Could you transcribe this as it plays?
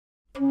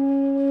Namaste.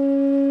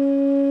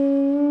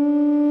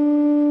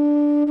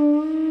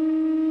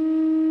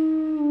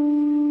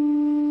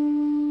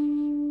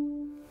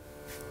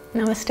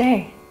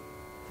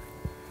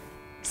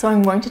 So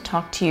I'm going to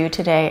talk to you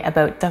today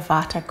about the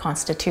Vata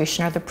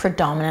constitution, or the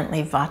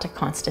predominantly Vata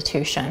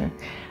constitution.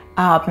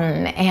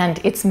 And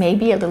it's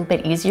maybe a little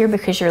bit easier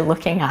because you're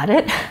looking at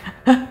it.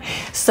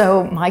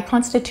 So my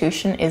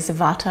constitution is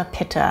Vata,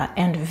 Pitta,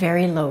 and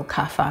very low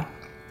Kapha.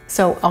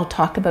 So I'll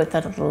talk about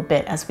that a little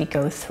bit as we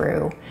go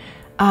through.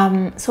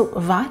 So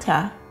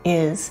Vata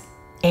is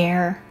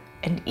air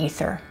and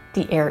ether,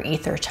 the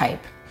air-ether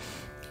type.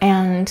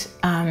 And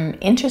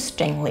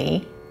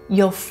interestingly,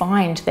 you'll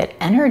find that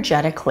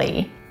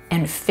energetically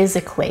and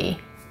physically,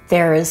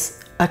 there is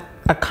a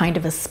kind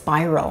of a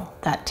spiral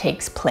that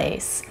takes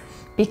place,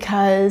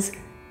 because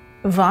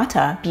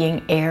Vata,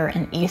 being air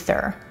and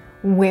ether,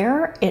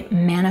 where it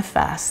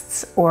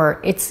manifests, or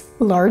its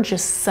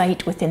largest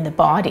site within the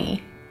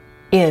body,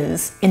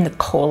 is in the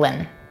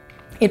colon.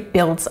 It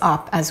builds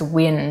up as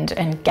wind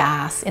and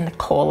gas in the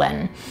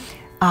colon,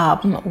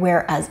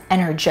 whereas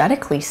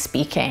energetically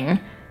speaking,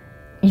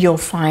 you'll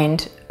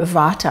find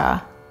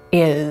Vata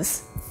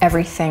is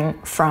everything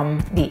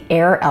from the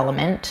air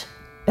element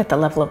at the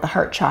level of the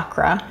heart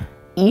chakra,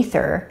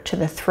 ether to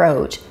the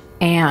throat,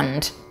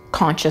 and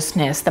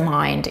consciousness, the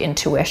mind,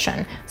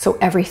 intuition. So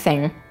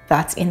everything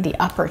that's in the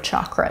upper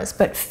chakras,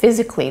 but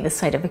physically the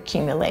site of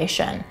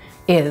accumulation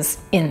is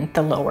in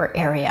the lower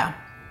area.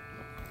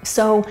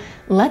 So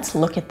let's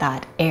look at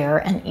that air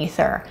and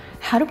ether.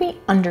 How do we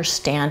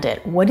understand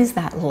it? What is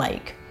that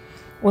like?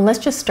 Well, let's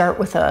just start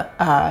with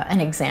an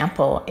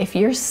example. If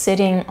you're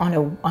sitting on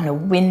a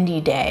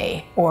windy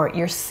day, or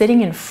you're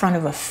sitting in front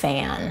of a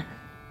fan,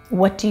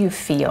 what do you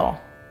feel?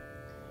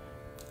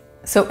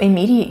 So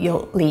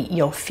immediately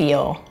you'll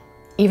feel,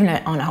 even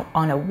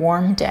on a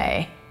warm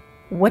day,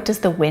 what does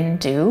the wind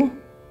do?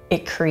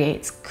 It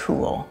creates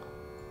cool.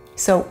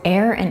 So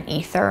air and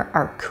ether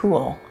are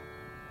cool.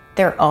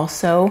 They're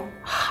also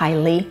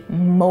highly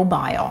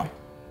mobile.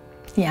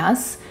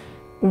 Yes?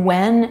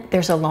 When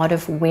there's a lot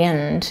of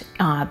wind,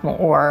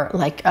 or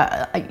like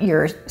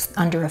you're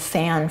under a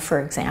fan, for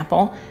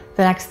example,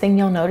 the next thing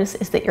you'll notice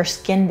is that your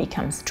skin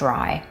becomes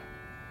dry.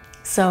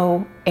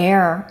 So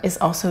air is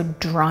also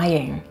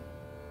drying.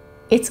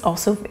 It's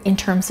also, in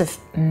terms of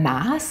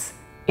mass,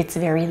 it's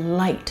very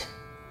light.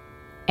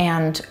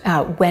 And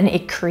when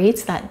it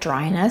creates that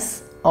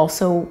dryness,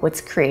 also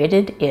what's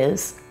created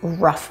is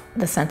rough,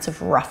 the sense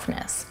of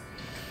roughness.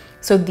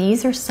 So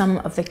these are some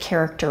of the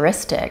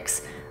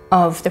characteristics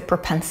of the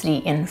propensity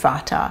in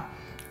Vata.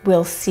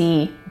 We'll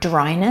see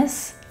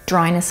dryness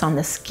on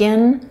the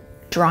skin,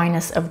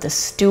 dryness of the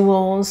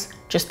stools,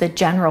 just the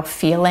general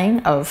feeling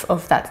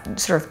of that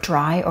sort of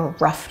dry or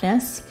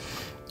roughness.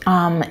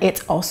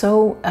 It's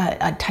also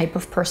a type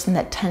of person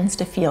that tends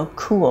to feel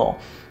cool.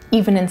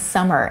 Even in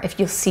summer, if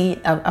you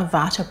see a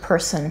Vata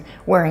person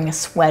wearing a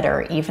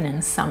sweater, even in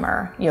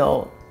summer,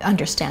 you'll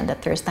understand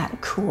that there's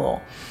that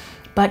cool.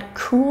 But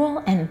cool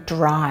and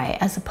dry,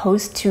 as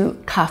opposed to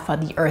Kapha,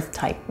 the earth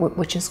type,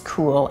 which is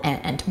cool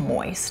and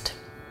moist.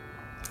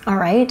 All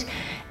right,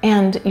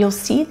 and you'll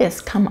see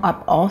this come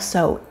up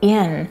also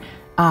in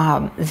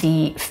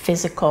the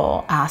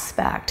physical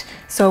aspect.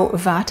 So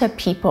Vata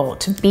people,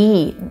 to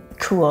be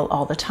cool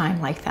all the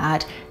time like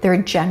that,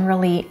 they're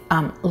generally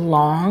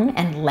long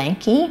and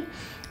lanky.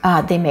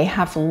 They may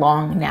have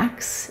long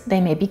necks.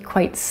 They may be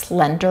quite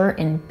slender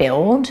in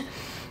build.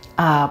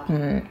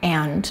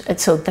 And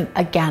so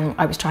again,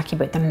 I was talking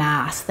about the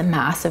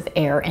mass of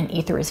air and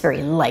ether is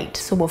very light.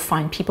 So we'll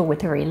find people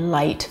with very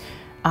light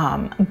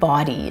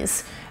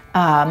bodies.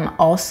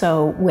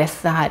 Also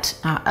with that,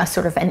 a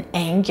sort of an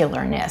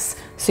angularness.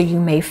 So you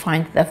may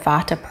find the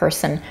Vata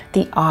person,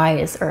 the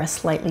eyes are a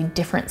slightly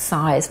different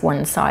size,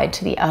 one side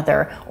to the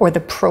other, or the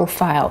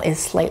profile is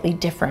slightly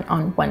different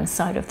on one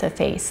side of the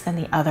face than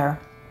the other.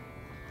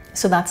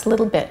 So that's a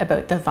little bit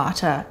about the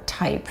Vata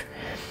type.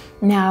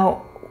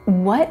 Now,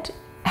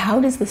 how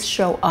does this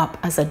show up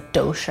as a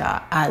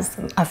dosha, as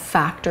a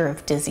factor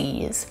of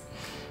disease?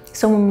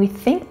 So when we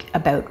think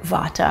about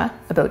Vata,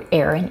 about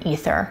air and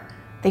ether,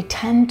 they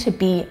tend to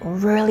be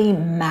really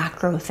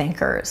macro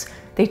thinkers.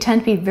 They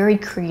tend to be very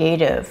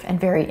creative and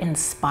very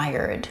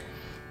inspired.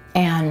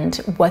 And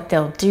what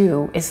they'll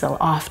do is they'll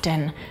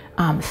often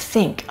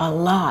think a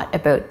lot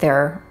about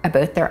their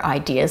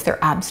ideas, their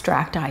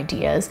abstract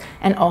ideas,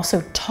 and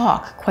also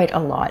talk quite a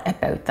lot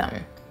about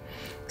them.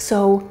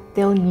 So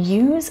they'll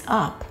use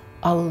up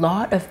a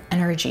lot of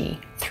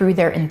energy through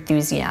their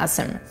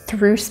enthusiasm,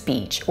 through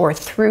speech, or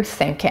through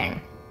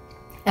thinking,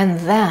 and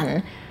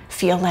then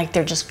feel like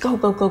they're just go,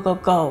 go, go, go,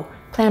 go,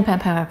 plan, plan,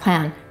 plan,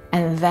 plan,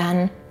 and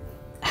then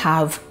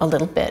have a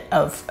little bit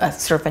of a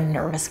sort of a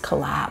nervous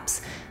collapse.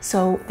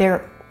 So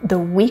they're the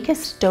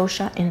weakest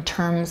dosha in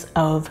terms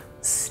of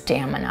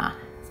stamina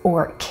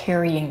or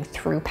carrying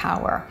through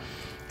power.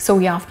 So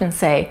we often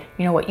say,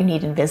 you know, what you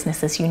need in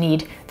business is you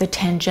need the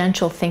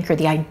tangential thinker,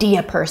 the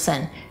idea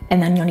person,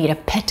 and then you'll need a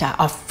pitta,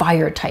 a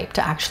fire type,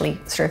 to actually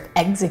sort of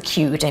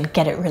execute and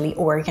get it really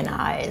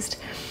organized.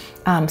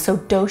 So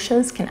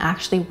doshas can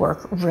actually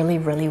work really,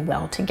 really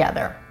well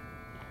together.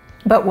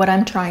 But what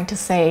I'm trying to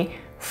say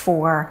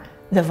for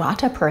the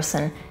Vata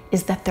person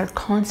is that they're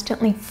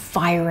constantly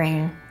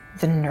firing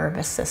the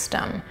nervous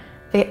system.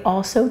 They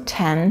also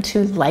tend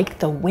to like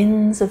the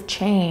winds of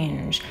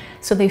change.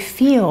 So they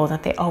feel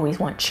that they always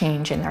want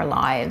change in their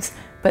lives,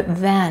 but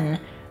then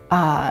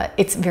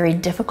it's very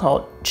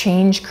difficult.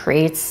 Change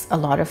creates a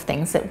lot of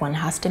things that one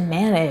has to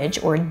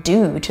manage or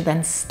do to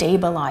then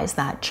stabilize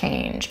that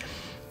change.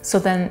 So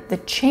then the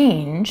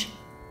change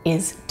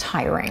is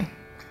tiring.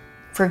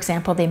 For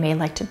example, they may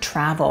like to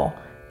travel,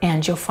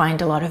 and you'll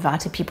find a lot of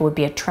Vata people would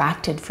be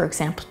attracted, for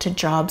example, to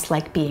jobs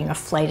like being a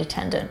flight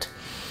attendant.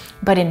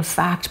 But in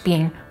fact,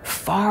 being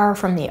far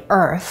from the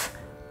earth,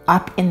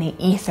 up in the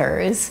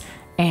ethers,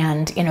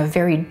 and in a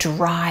very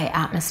dry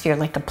atmosphere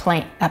like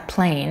a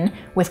plane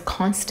with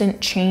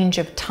constant change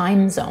of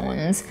time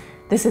zones,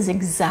 this is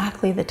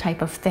exactly the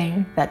type of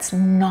thing that's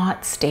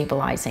not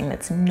stabilizing,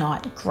 that's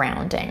not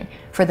grounding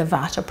for the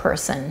Vata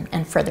person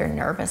and for their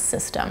nervous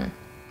system.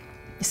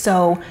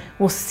 So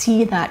we'll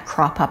see that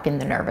crop up in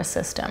the nervous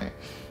system.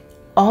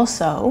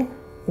 Also,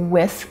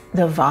 with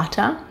the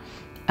Vata,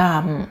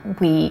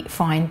 we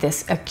find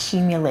this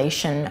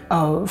accumulation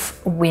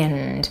of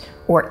wind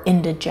or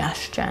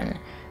indigestion.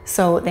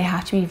 So they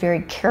have to be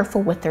very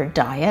careful with their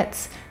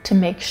diets to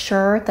make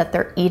sure that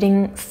they're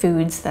eating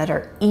foods that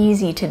are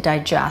easy to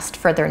digest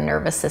for their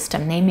nervous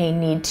system. They may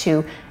need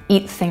to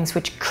eat things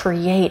which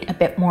create a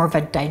bit more of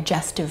a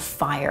digestive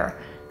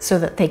fire so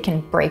that they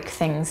can break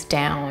things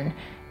down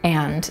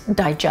and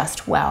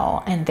digest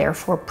well, and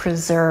therefore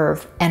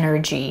preserve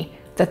energy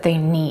that they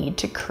need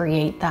to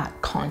create that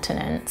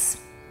continence.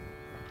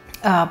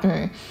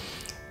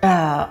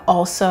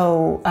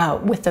 Also,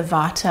 with the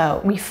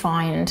Vata, we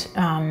find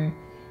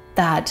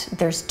that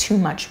there's too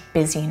much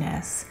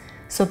busyness.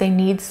 So they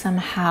need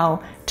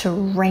somehow to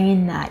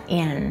rein that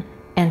in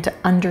and to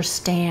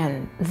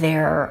understand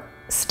their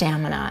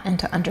stamina and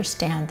to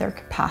understand their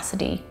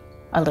capacity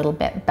a little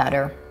bit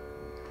better.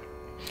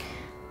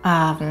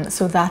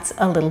 So that's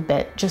a little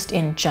bit just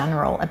in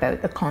general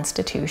about the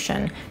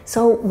constitution.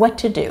 So what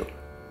to do?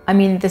 I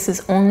mean, this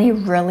is only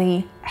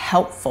really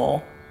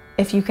helpful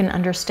if you can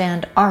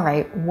understand, all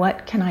right,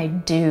 what can I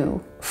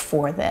do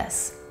for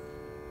this?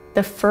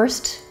 The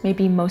first,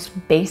 maybe most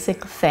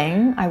basic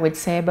thing I would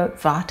say about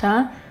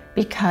Vata,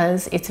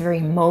 because it's very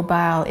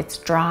mobile, it's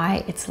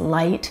dry, it's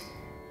light,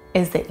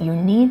 is that you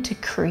need to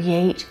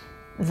create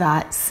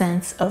that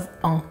sense of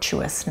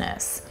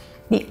unctuousness.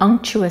 The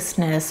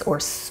unctuousness or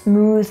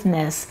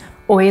smoothness,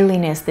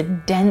 oiliness, the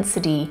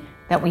density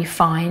that we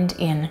find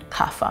in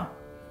Kapha,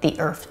 the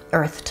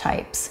earth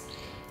types.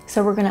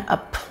 So we're going to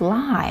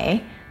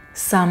apply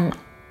some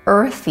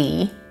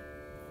earthy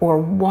or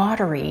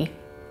watery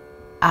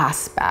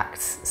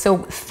aspects. So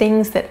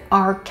things that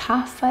are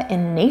Kapha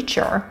in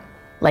nature,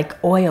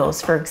 like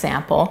oils, for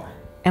example,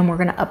 and we're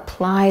going to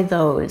apply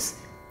those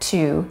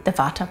to the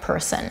Vata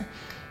person.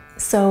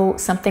 So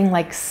something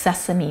like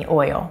sesame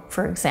oil,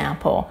 for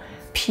example,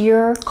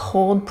 pure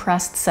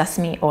cold-pressed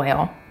sesame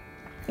oil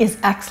is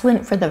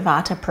excellent for the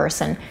Vata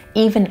person,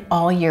 even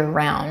all year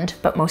round,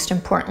 but most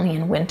importantly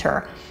in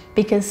winter,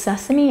 because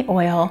sesame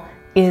oil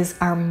is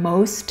our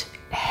most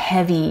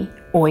heavy,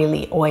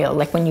 oily oil.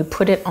 Like when you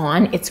put it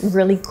on, it's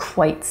really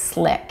quite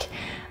slick.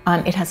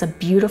 It has a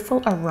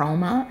beautiful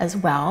aroma as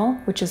well,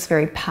 which is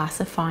very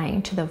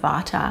pacifying to the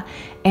Vata.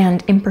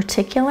 And in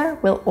particular,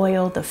 we'll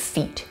oil the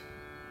feet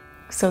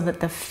so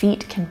that the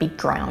feet can be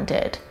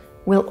grounded.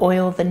 We'll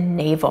oil the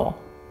navel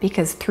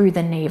because through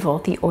the navel,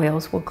 the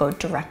oils will go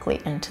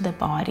directly into the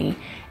body.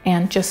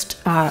 And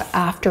just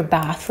after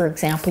bath, for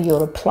example,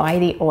 you'll apply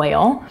the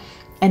oil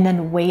and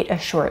then wait a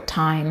short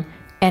time.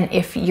 And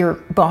if your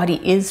body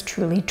is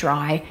truly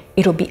dry,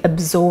 it'll be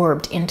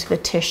absorbed into the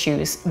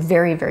tissues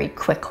very, very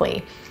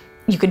quickly.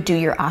 You could do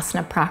your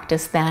asana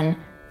practice then,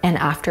 and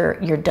after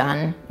you're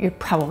done, you'll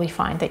probably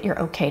find that you're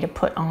okay to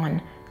put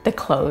on the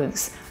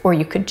clothes, or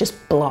you could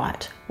just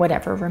blot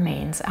whatever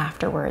remains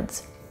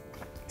afterwards.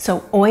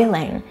 So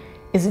oiling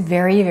is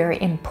very,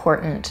 very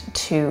important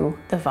to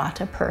the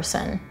Vata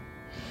person,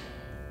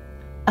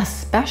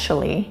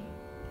 especially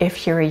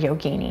if you're a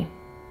yogini.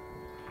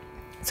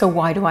 So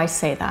why do I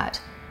say that?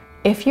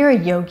 If you're a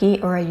yogi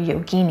or a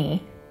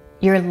yogini,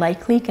 you're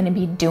likely going to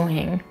be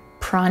doing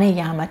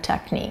pranayama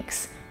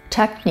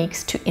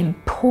techniques to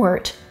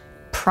import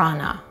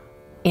prana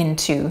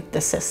into the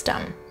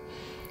system.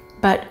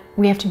 But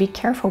we have to be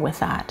careful with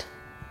that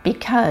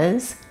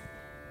because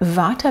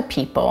Vata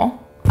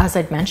people, as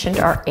I'd mentioned,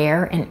 are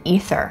air and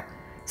ether.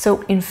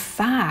 So in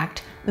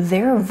fact,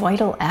 their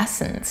vital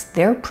essence,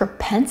 their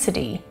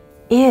propensity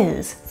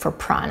is for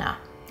prana.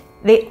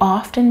 They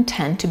often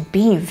tend to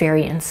be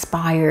very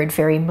inspired,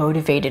 very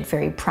motivated,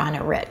 very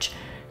prana rich.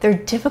 Their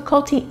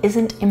difficulty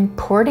isn't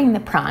importing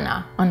the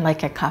prana,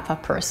 unlike a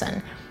Kapha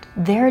person.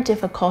 Their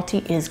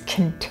difficulty is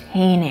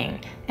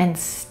containing and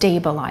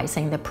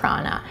stabilizing the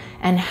prana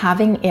and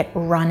having it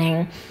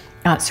running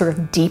sort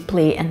of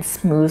deeply and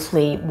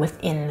smoothly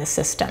within the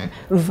system.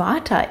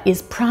 Vata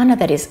is prana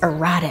that is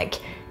erratic.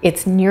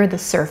 it's near the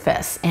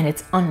surface and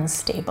it's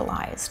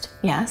unstabilized.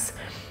 Yes?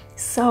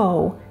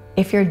 So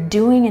if you're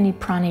doing any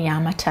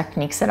pranayama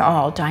techniques at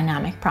all,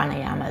 dynamic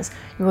pranayamas,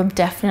 you will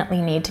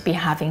definitely need to be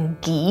having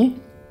ghee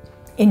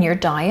in your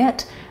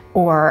diet,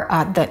 or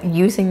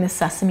using the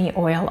sesame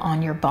oil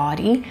on your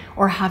body,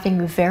 or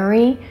having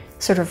very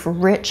sort of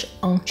rich,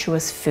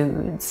 unctuous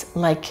foods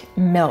like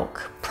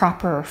milk,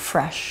 proper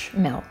fresh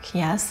milk,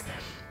 yes?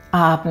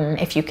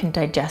 If you can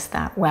digest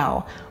that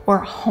well, or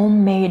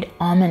homemade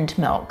almond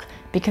milk,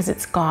 because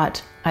it's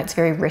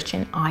very rich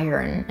in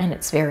iron and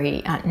it's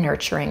very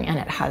nurturing, and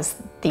it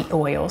has the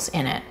oils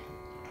in it.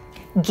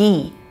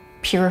 Ghee,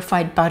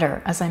 purified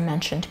butter, as I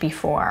mentioned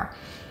before.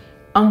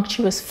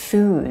 Unctuous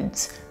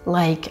foods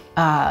like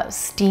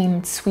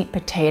steamed sweet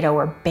potato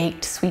or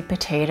baked sweet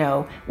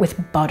potato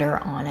with butter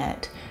on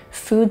it.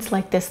 Foods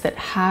like this that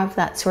have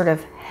that sort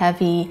of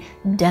heavy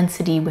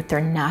density with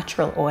their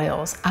natural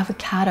oils.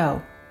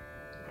 Avocado.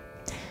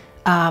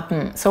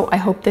 So I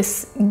hope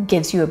this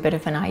gives you a bit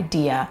of an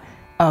idea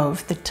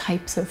of the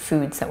types of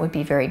foods that would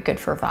be very good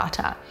for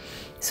Vata.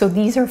 So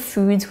these are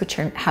foods which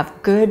have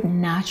good,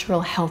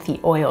 natural,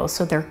 healthy oils,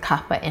 so they're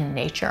kapha in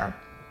nature.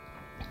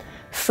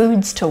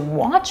 Foods to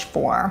watch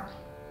for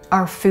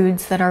are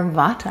foods that are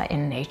Vata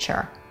in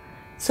nature.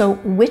 So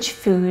which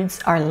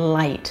foods are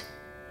light,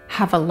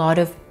 have a lot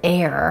of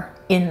air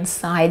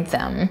inside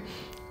them,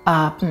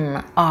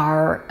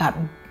 are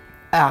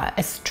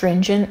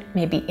astringent,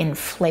 maybe in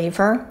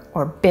flavor,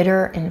 or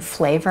bitter in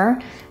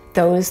flavor,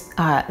 those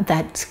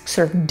that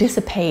sort of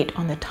dissipate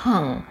on the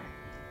tongue.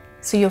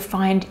 So you'll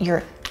find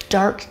your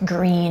dark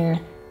green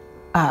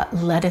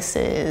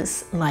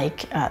lettuces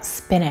like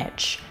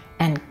spinach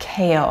and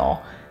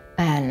kale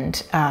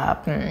and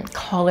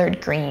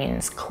collard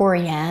greens,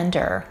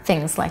 coriander,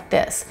 things like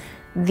this.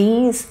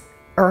 These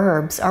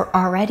herbs are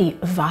already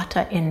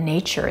Vata in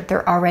nature.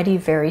 They're already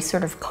very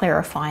sort of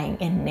clarifying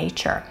in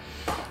nature.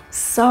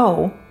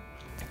 So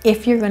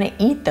if you're going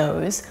to eat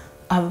those,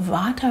 a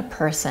Vata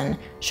person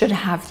should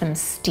have them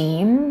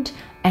steamed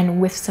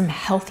and with some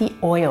healthy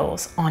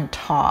oils on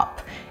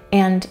top,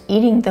 and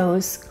eating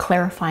those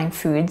clarifying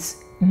foods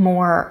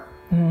more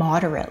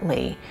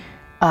moderately.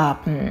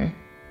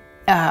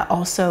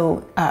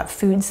 Also,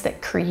 foods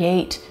that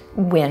create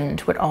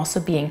wind would also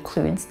be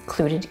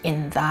included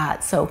in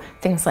that. So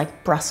things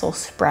like Brussels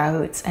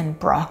sprouts and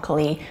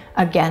broccoli,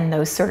 again,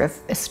 those sort of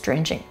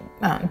astringent,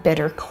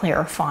 bitter,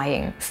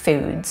 clarifying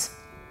foods.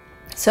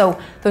 So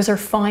those are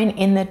fine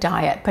in the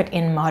diet, but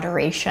in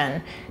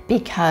moderation,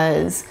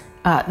 because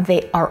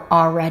they are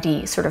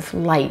already sort of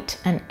light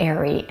and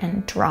airy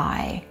and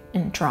dry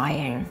and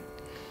drying.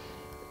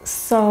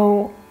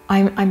 So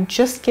I'm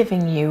just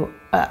giving you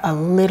a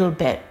little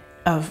bit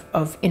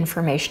of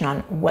information on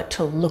what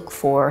to look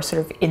for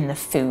sort of in the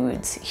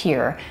foods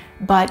here.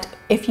 But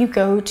if you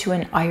go to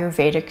an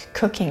Ayurvedic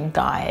cooking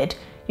guide,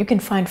 you can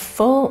find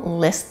full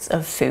lists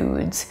of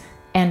foods.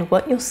 And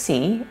what you'll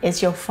see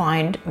is you'll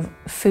find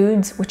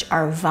foods which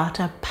are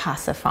Vata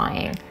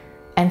pacifying.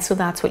 And so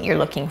that's what you're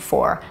looking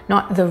for.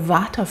 Not the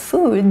Vata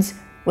foods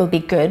will be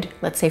good,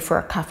 let's say for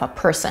a Kapha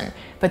person,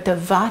 but the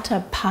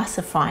Vata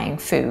pacifying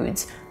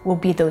foods will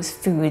be those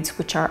foods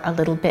which are a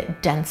little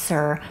bit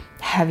denser,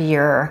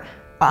 heavier,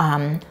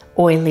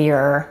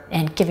 oilier,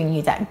 and giving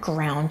you that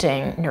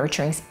grounding,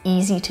 nurturing,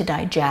 easy to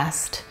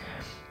digest.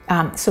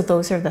 So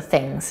those are the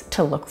things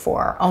to look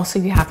for. Also,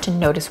 you have to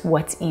notice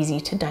what's easy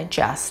to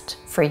digest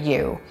for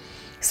you.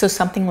 So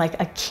something like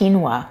a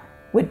quinoa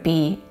would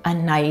be a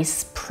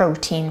nice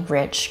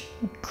protein-rich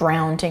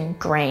grounding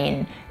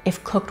grain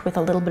if cooked with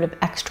a little bit of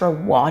extra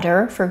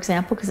water, for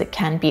example, because it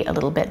can be a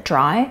little bit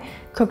dry,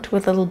 cooked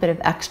with a little bit of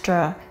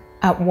extra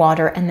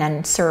water and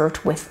then served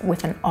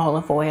with an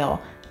olive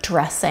oil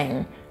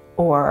dressing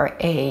or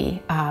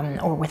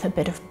with a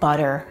bit of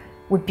butter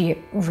would be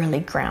really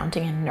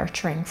grounding and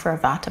nurturing for a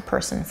Vata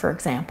person, for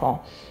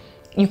example.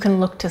 You can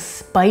look to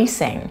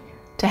spicing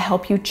to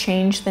help you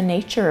change the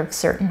nature of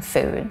certain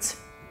foods.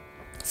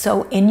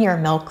 So in your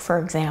milk, for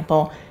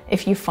example,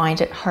 if you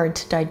find it hard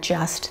to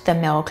digest the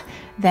milk,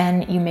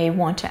 then you may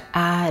want to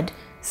add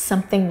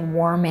something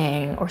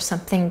warming or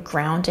something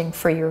grounding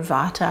for your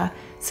Vata.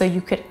 So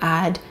you could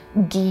add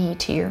ghee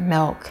to your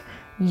milk,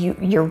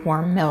 your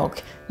warm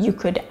milk. You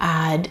could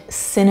add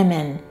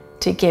cinnamon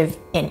to give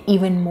an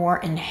even more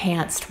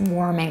enhanced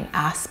warming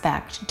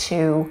aspect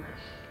to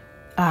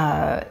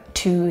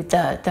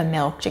the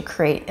milk, to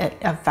create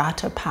a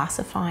Vata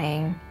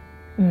pacifying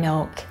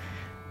milk.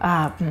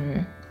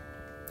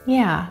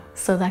 Yeah,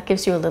 so that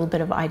gives you a little bit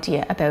of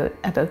idea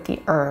about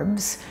the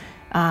herbs.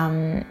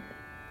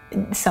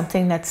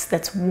 Something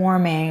that's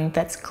warming,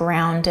 that's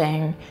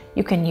grounding.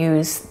 You can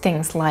use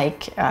things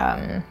like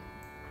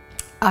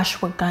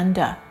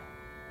ashwagandha,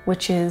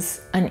 which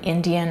is an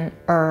Indian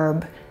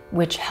herb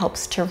which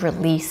helps to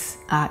release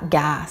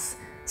gas.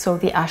 So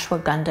the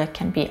ashwagandha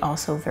can be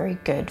also very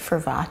good for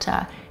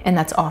Vata, and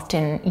that's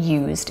often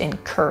used in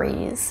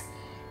curries.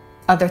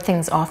 Other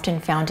things often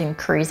found in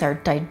curries are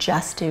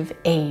digestive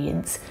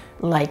aids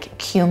like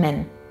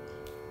cumin.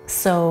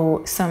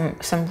 So some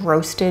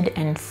roasted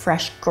and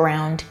fresh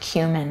ground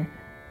cumin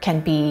can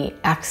be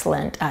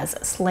excellent as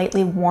a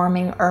slightly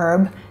warming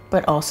herb,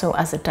 but also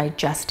as a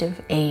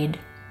digestive aid.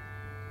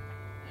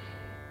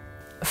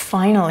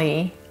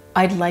 Finally,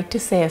 I'd like to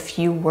say a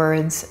few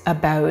words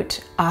about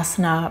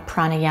asana,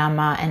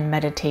 pranayama, and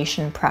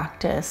meditation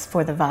practice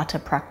for the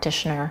Vata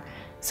practitioner.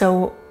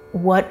 So,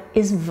 what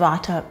is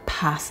Vata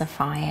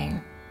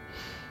pacifying?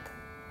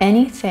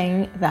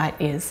 Anything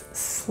that is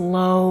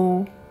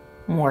slow,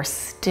 more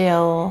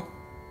still,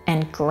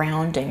 and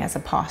grounding as a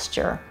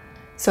posture.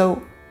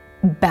 So,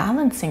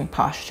 balancing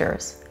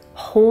postures,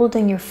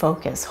 holding your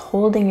focus,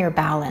 holding your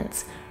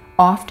balance,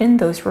 often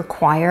those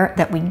require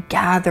that we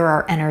gather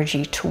our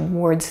energy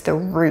towards the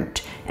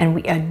root and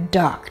we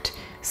adduct.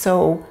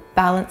 So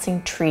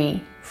balancing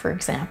tree, for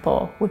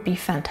example, would be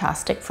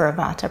fantastic for a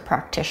Vata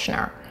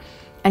practitioner.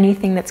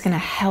 Anything that's going to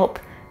help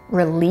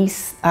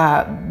release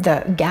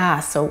the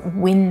gas, so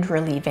wind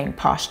relieving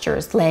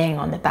postures, laying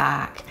on the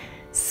back,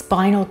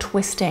 spinal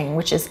twisting,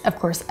 which is of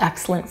course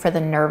excellent for the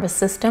nervous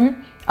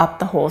system, up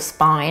the whole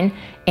spine,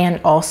 and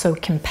also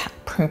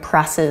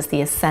compresses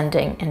the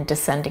ascending and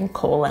descending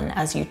colon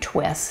as you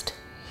twist.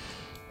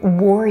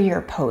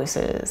 Warrior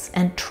poses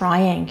and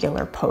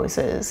triangular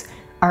poses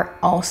are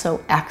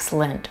also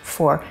excellent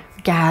for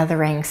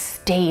gathering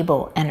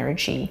stable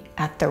energy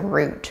at the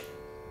root.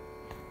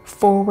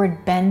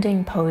 Forward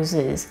bending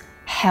poses,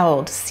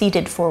 held,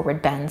 seated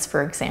forward bends,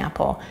 for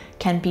example,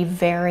 can be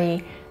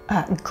very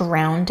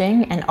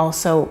grounding, and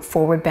also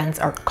forward bends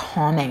are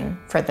calming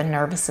for the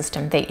nervous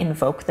system. They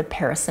invoke the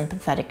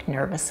parasympathetic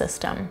nervous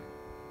system.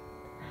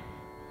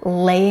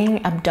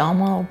 Laying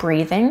abdominal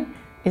breathing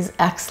is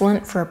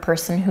excellent for a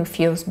person who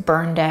feels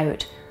burned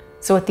out.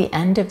 So at the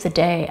end of the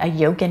day, a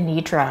yoga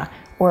nidra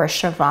or a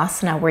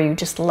shavasana where you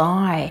just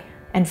lie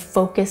and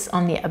focus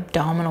on the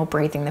abdominal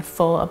breathing, the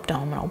full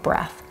abdominal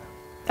breath.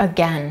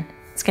 Again,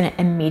 it's going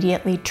to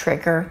immediately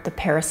trigger the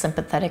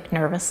parasympathetic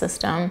nervous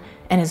system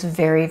and is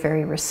very,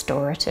 very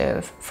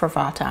restorative for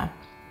Vata.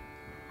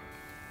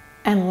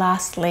 And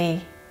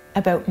lastly,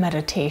 about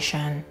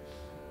meditation.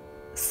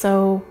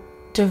 So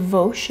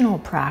devotional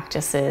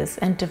practices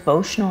and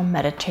devotional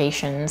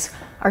meditations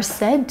are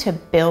said to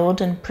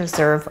build and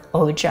preserve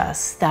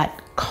ojas,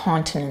 that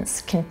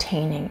continence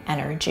containing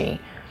energy.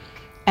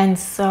 And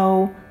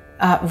so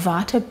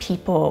Vata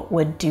people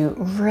would do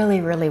really,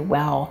 really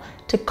well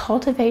to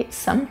cultivate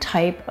some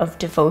type of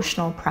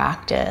devotional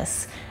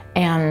practice.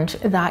 And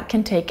that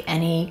can take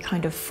any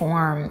kind of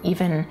form,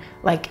 even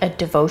like a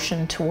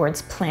devotion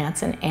towards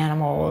plants and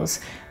animals,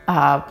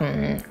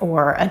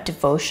 or a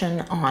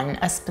devotion on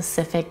a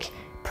specific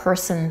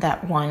person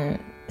that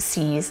one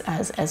sees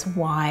as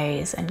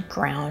wise and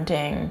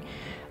grounding.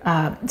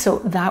 So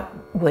that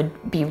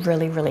would be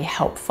really, really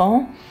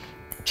helpful.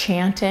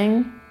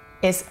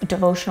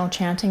 Devotional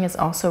chanting is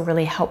also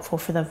really helpful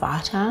for the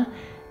Vata,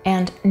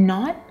 and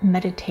not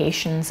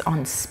meditations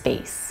on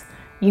space.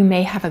 You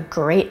may have a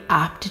great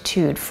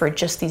aptitude for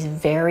just these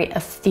very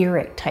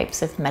etheric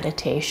types of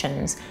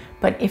meditations,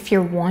 but if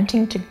you're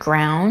wanting to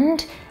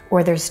ground,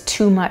 or there's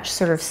too much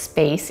sort of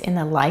space in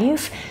the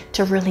life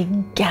to really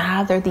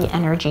gather the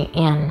energy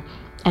in,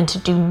 and to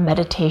do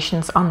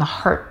meditations on the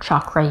heart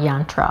chakra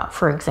yantra,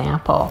 for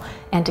example,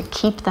 and to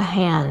keep the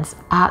hands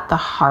at the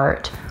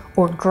heart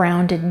or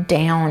grounded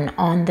down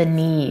on the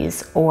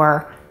knees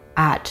or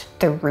at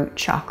the root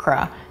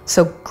chakra.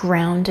 So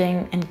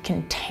grounding and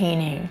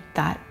containing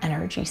that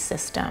energy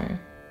system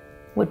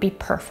would be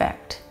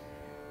perfect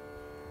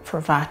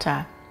for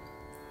Vata.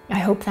 I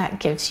hope that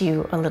gives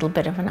you a little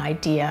bit of an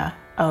idea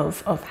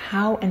of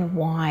how and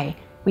why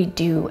we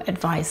do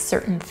advise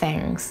certain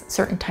things,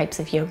 certain types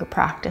of yoga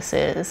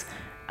practices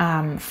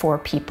for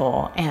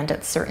people, and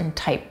at certain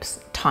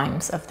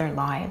times of their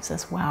lives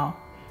as well.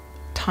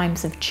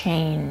 Times of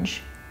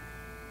change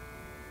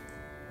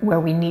where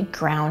we need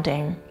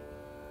grounding,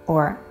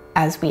 or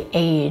as we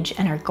age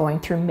and are going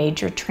through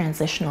major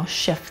transitional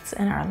shifts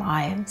in our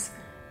lives.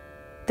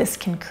 This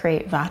can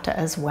create Vata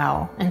as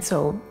well. And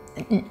so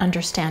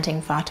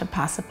understanding Vata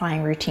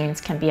pacifying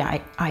routines can be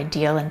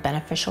ideal and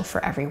beneficial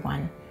for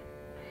everyone.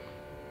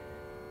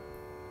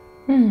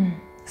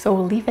 So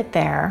we'll leave it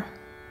there,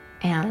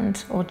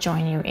 and we'll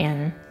join you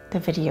in the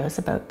videos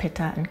about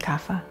Pitta and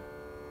Kapha.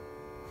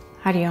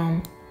 Hari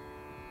Om.